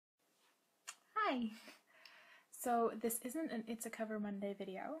Hi! So this isn't an It's a Cover Monday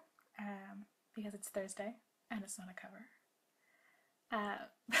video, because it's Thursday and it's not a cover.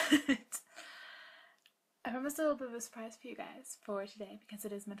 But I promised a little bit of a surprise for you guys for today because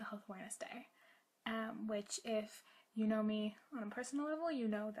it is Mental Health Awareness Day, which if you know me on a personal level, you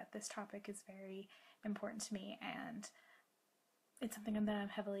know that this topic is very important to me and it's something that I'm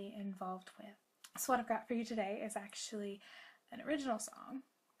heavily involved with. So what I've got for you today is actually an original song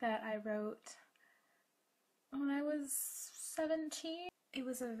that I wrote when I was 17. It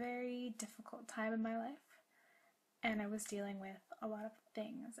was a very difficult time in my life and I was dealing with a lot of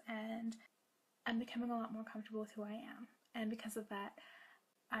things, and I'm becoming a lot more comfortable with who I am, and because of that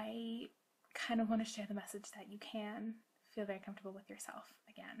I kind of want to share the message that you can feel very comfortable with yourself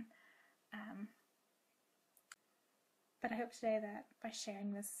again. But I hope today that by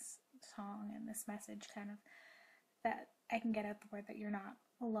sharing this song and this message that I can get out the word that you're not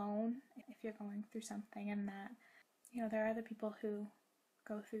alone if you're going through something, and that, you know, there are other people who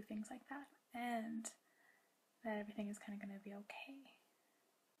go through things like that, and that everything is kind of going to be okay.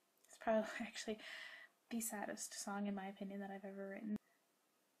 It's probably actually the saddest song in my opinion that I've ever written.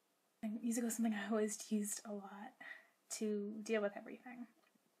 And music was something I always used a lot to deal with everything.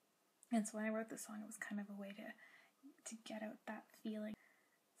 And so when I wrote this song, it was kind of a way to get out that feeling.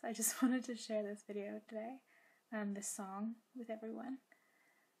 So I just wanted to share this video today, this song with everyone,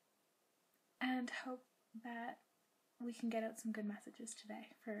 and hope that we can get out some good messages today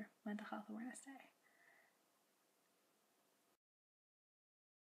for Mental Health Awareness Day.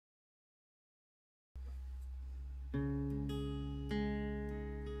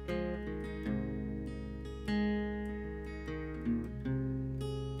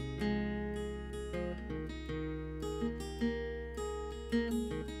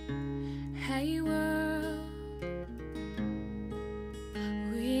 Hayward,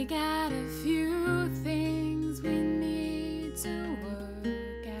 we got a few things we need to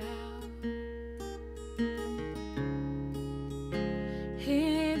work out.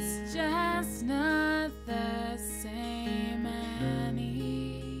 It's just not the same anymore.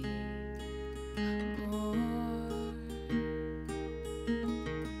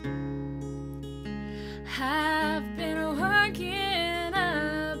 I've been working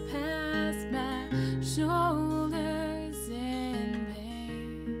up past my shoulders in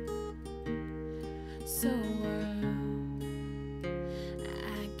pain. So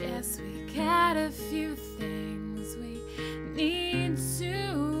I guess we got a few things we need to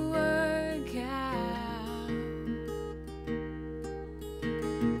work out.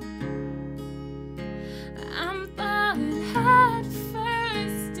 I'm falling head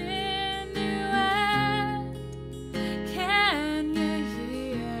first into it. Can you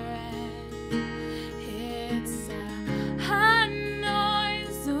hear it? It's a hot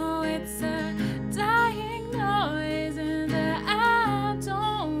noise, oh, it's a dying noise.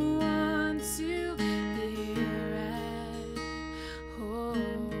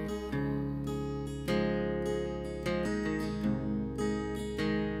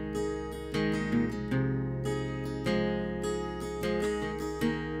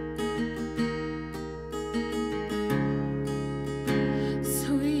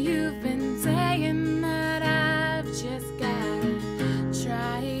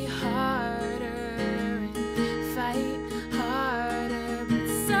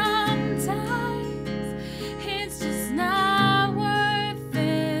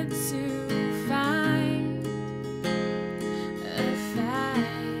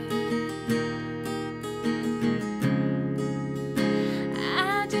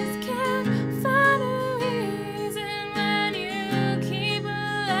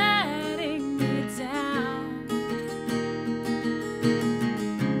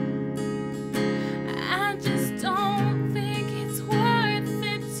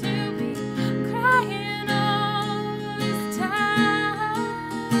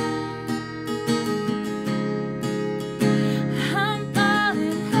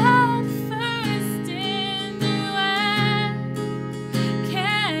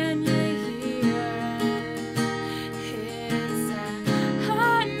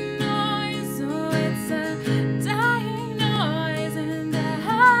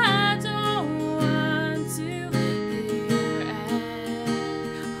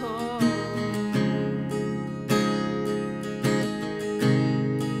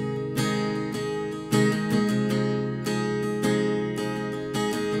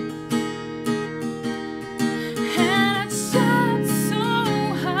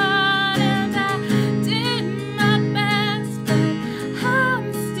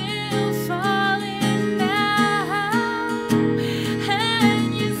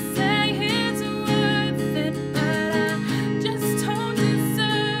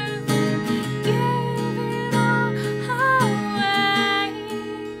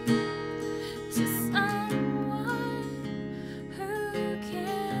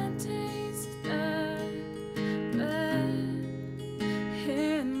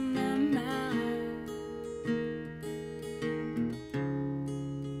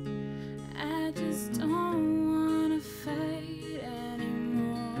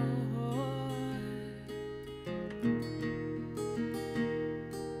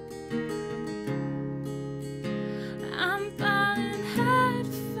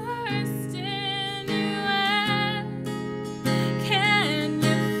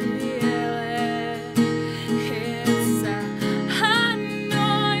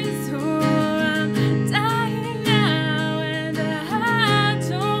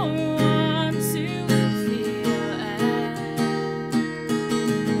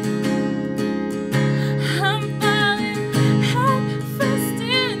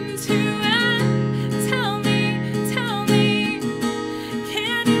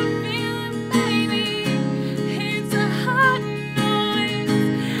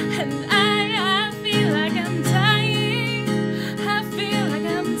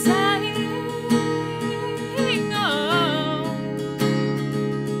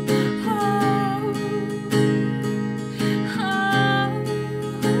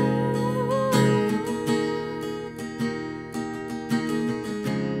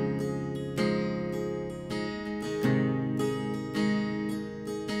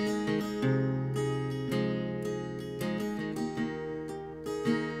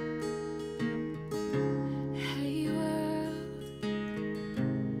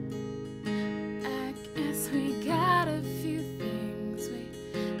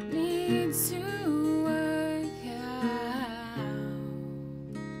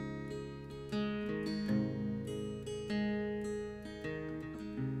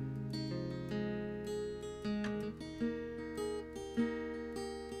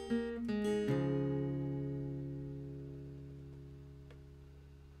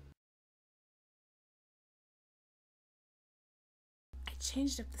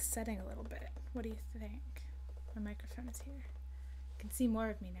 changed up the setting a little bit. What do you think? My microphone is here. You can see more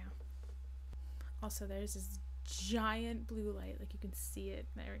of me now. Also, there's this giant blue light, like you can see it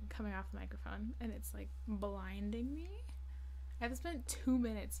there coming off the microphone, and it's like blinding me. I've spent 2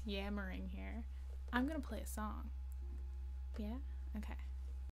 minutes yammering here. I'm gonna play a song. Yeah? Okay.